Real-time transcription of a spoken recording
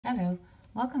Hello,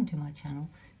 welcome to my channel.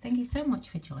 Thank you so much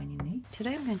for joining me.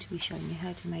 Today I'm going to be showing you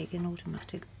how to make an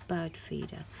automatic bird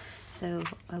feeder. So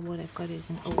what I've got is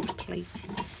an old plate.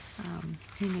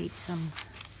 You need some,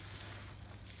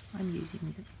 I'm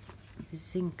using the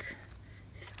zinc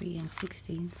 3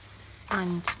 16ths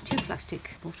and 2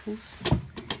 plastic bottles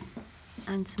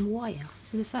and some wire.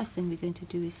 So the first thing we're going to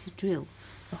do is to drill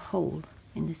a hole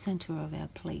in the center of our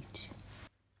plate.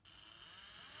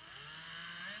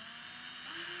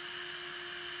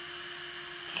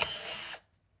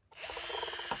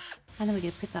 And then we're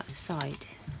going to put that aside.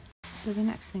 So the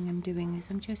next thing I'm doing is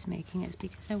I'm just making it,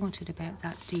 because I want it about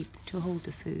that deep to hold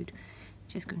the food. I'm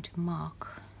just going to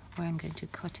mark where I'm going to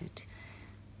cut it.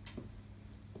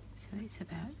 So it's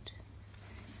about,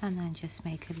 and then just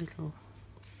make a little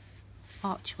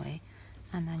archway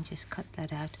and then just cut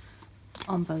that out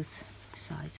on both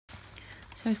sides.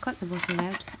 So I've cut the bottle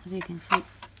out. As you can see,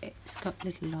 it's got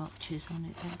little arches on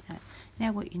it like that.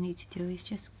 Now what you need to do is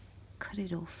just cut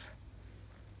it off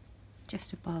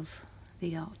just above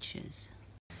the arches.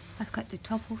 I've cut the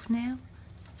top off now,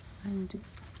 and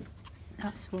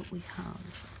that's what we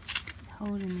have. A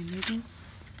hole in the middle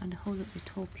and a hole at the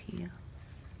top here.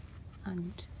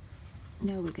 And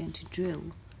now we're going to drill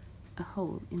a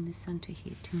hole in the center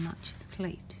here to match the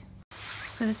plate.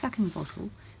 For the second bottle,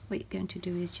 what you're going to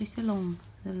do is just along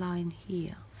the line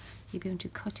here, you're going to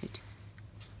cut it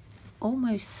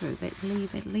almost through, but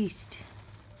leave at least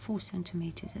 4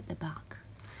 centimeters at the back.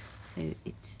 So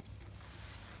it's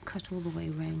cut all the way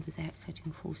around without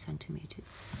cutting 4 centimeters.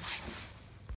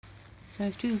 So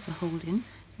I've drilled the hole in.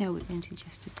 Now we're going to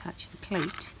just attach the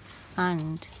plate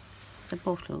and the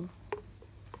bottle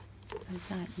like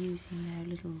that, using their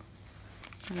little,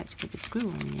 I like to put the screw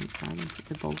on the inside and put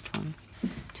the bolt on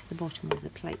to the bottom of the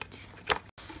plate.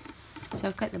 So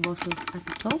I've got the bottle at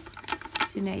the top.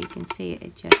 So now you can see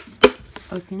it just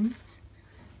opens,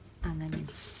 and then you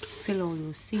fill all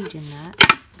your seed in there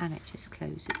and it just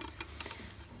closes.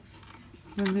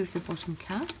 Remove the bottom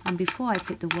cap, and before I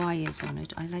put the wires on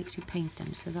it, I like to paint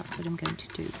them, so that's what I'm going to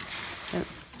do. So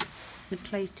the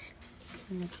plate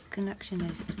and the connection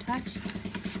is attached,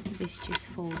 this just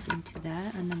falls into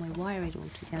there, and then we wire it all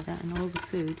together and all the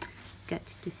food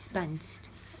gets dispensed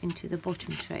into the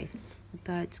bottom tray. The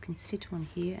birds can sit on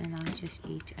here and I just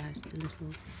eat out the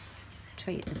little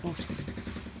tray at the bottom.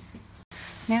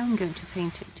 Now I'm going to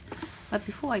paint it. But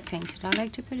before I paint it, I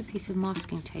like to put a piece of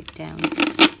masking tape down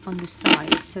on the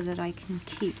sides so that I can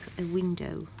keep a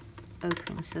window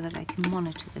open so that I can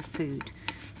monitor the food,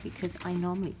 because I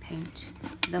normally paint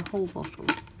the whole bottle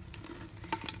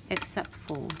except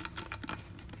for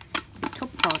the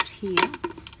top part here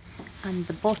and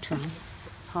the bottom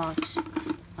part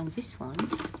on this one,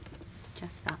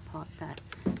 just that part there.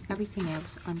 Everything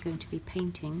else I'm going to be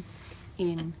painting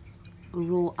in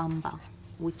raw umber,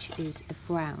 which is a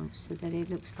brown, so that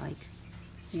it looks like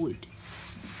wood.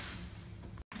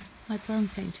 My brown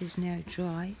paint is now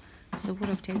dry, so what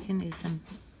I've taken is some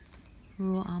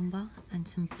raw umber and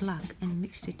some black and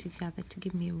mixed it together to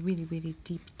give me a really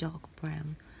deep dark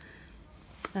brown.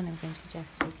 Then I'm going to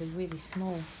just take a really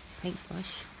small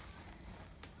paintbrush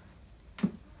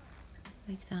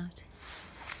like that,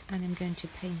 and I'm going to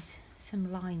paint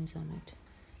some lines on it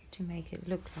to make it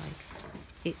look like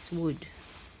it's wood.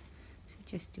 So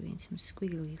just doing some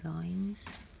squiggly lines.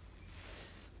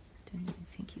 Don't even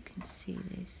think you can see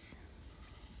this.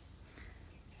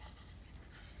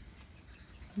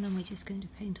 And then we're just going to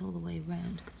paint all the way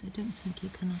around, because I don't think you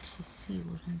can actually see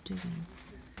what I'm doing.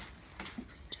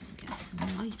 Try and get some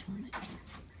light on it.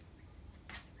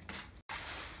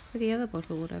 For the other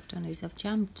bottle, what I've done is I've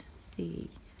jammed the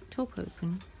top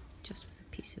open just with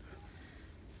a piece of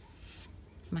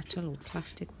metal or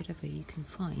plastic, whatever you can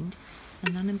find,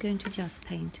 and then I'm going to just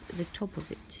paint the top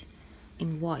of it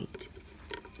in white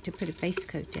to put a base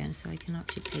coat down so I can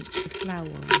actually paint the flower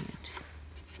on it.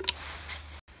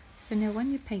 So now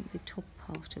when you paint the top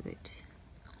part of it,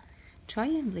 try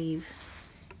and leave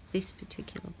this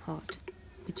particular part,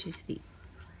 which is the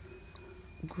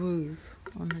groove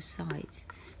on the sides,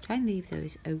 try and leave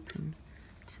those open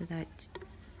so that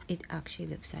it actually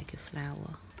looks like a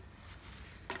flower.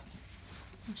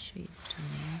 I'll show you what I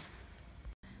mean.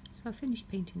 So I finished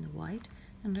painting the white,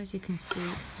 and as you can see,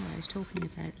 when I was talking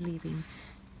about leaving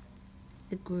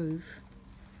the groove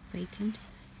vacant,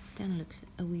 it then looks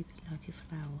a wee bit like a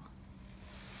flower.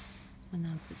 And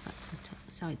then I'll put that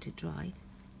aside to dry,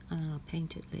 and then I'll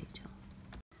paint it later.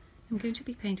 I'm going to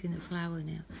be painting the flower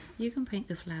now. You can paint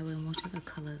the flower in whatever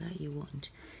colour that you want.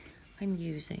 I'm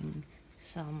using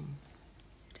some,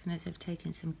 and as I've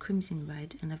taken some crimson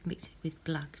red and I've mixed it with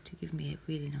black to give me a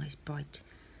really nice bright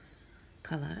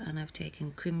colour, and I've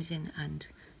taken crimson and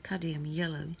cadmium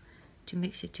yellow to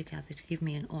mix it together to give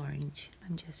me an orange.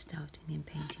 I'm just starting and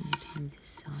painting it on this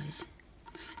side.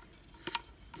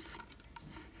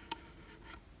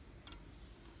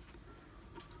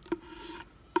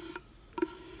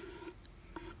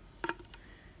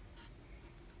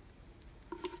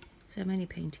 So I'm only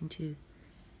painting to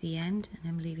the end and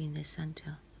I'm leaving the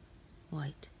centre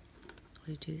white.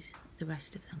 I'll do the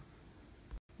rest of them.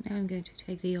 Now I'm going to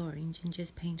take the orange and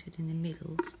just paint it in the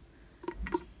middle.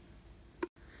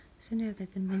 So now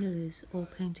that the middle is all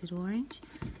painted orange,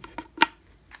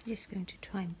 I'm just going to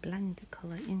try and blend the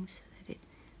colour in so that it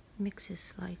mixes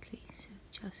slightly. So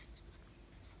just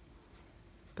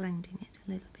blending it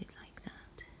a little bit like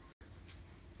that.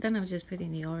 Then I'm just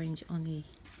putting the orange on the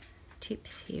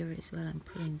tips here as well. I'm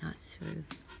pulling that through.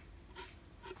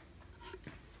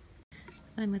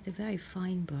 Then with a very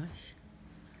fine brush,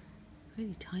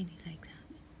 really tiny like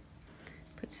that,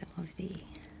 put some of the,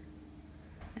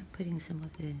 I'm putting some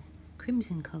of the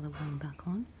crimson colour one back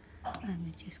on, and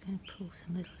we're just going to pull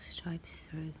some little stripes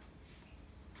through.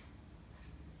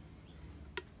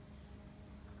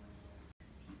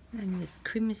 Then with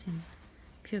crimson,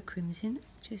 pure crimson,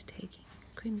 just taking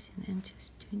crimson and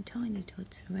just doing tiny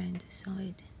dots around the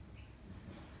side,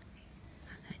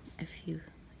 and then a few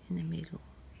in the middle.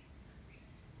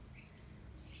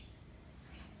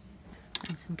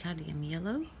 And some cadmium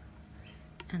yellow,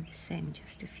 and the same,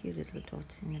 just a few little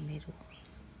dots in the middle.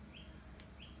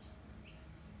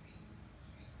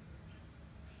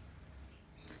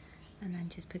 And then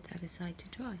just put that aside to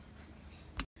dry.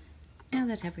 Now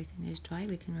that everything is dry,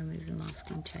 we can remove the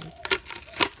masking tape.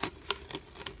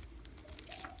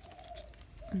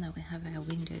 And now we have our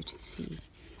window to see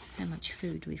how much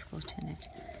food we've got in it.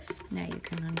 Now you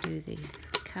can undo the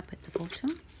cap at the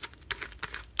bottom.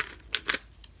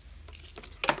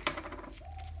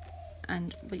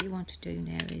 And what you want to do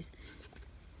now is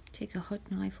take a hot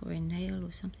knife or a nail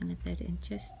or something like that and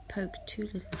just poke two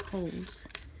little holes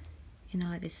in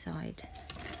either side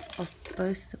of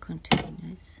both the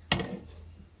containers.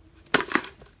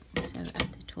 So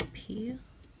at the top here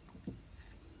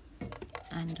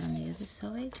and on the other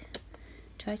side.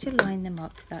 Try to line them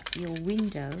up that your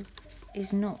window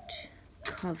is not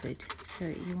covered. So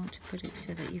you want to put it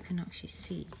so that you can actually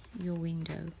see your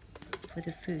window for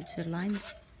the food. So line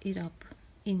it up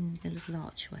in the little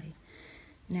archway.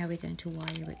 Now we're going to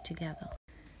wire it together.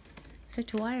 So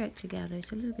to wire it together,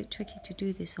 it's a little bit tricky to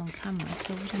do this on camera,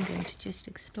 so what I'm going to just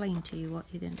explain to you what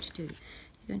you're going to do.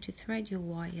 You're going to thread your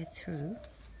wire through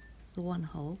the one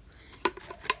hole,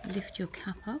 lift your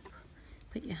cap up,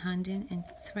 put your hand in and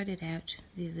thread it out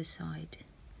the other side.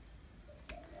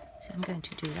 So I'm going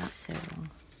to do that so long.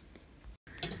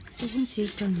 So once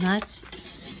you've done that,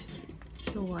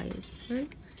 your wire is through.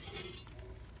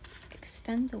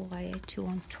 Extend the wire to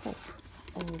on top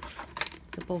of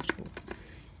the bottle.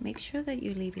 Make sure that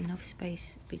you leave enough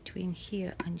space between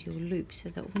here and your loop so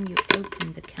that when you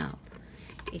open the cap,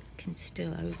 it can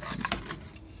still open.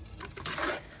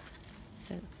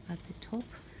 So at the top,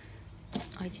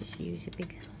 I just use a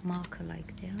big marker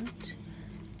like that.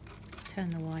 Turn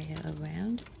the wire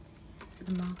around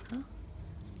the marker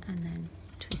and then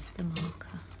twist the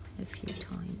marker a few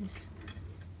times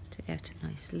to get a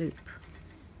nice loop.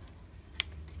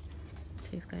 So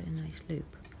you've got a nice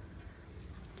loop.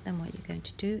 Then what you're going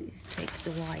to do is take the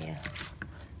wire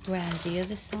around the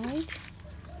other side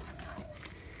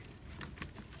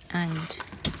and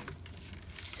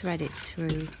thread it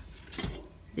through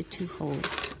the two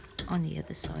holes on the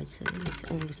other side so that it's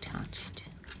all attached.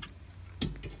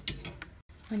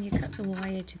 When you cut the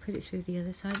wire to put it through the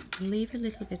other side, leave a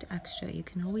little bit extra. You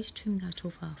can always trim that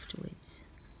off afterwards.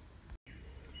 So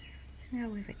now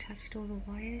we've attached all the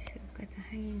wires. So we've got the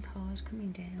hanging cars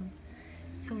coming down.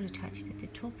 It's all attached at the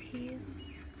top here,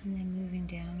 and then moving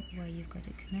down where you've got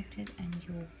it connected, and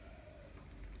your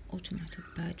automatic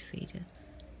bird feeder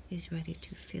is ready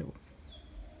to fill.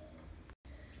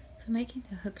 For making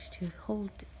the hooks to hold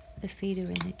the feeder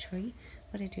in the tree,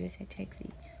 what I do is I take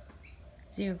the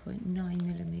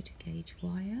 0.9mm gauge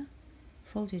wire,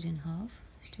 fold it in half,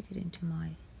 stick it into my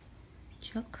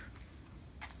chuck,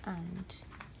 and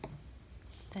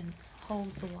then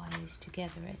hold the wires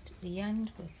together at the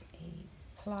end with a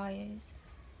pliers.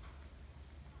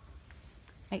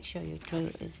 Make sure your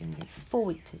drill is in the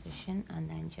forward position and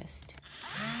then just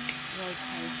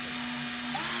rotate it.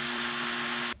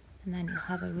 And then you'll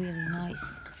have a really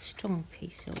nice strong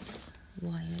piece of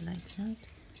wire like that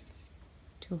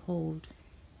to hold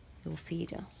your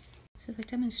feeder. So for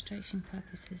demonstration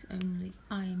purposes only,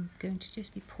 I'm going to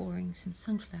just be pouring some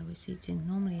sunflower seeds in.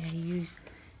 Normally I use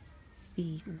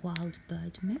the wild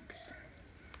bird mix,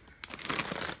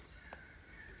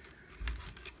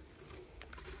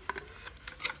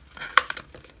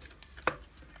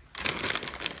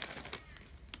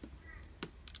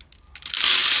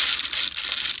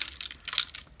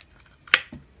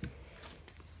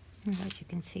 And as you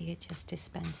can see, it just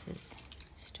dispenses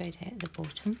straight out the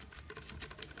bottom.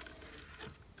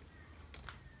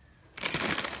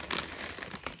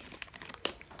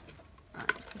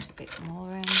 Put a bit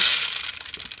more in,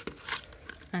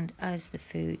 and as the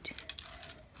food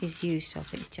is used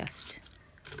up, it just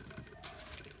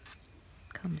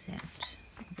comes out.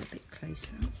 A bit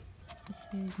closer. As the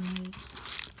food moves,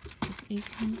 is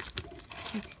eaten,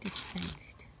 it's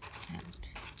dispensed out.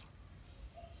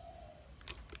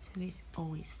 So it's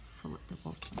always full at the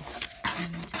bottom.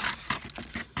 And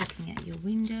looking at your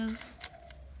window,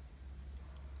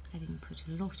 I didn't put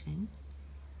a lot in.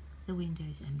 The window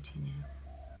is empty now.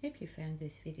 If you found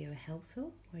this video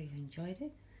helpful or you enjoyed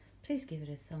it, please give it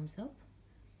a thumbs up.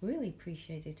 Really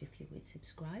appreciate it if you would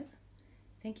subscribe.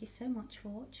 Thank you so much for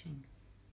watching.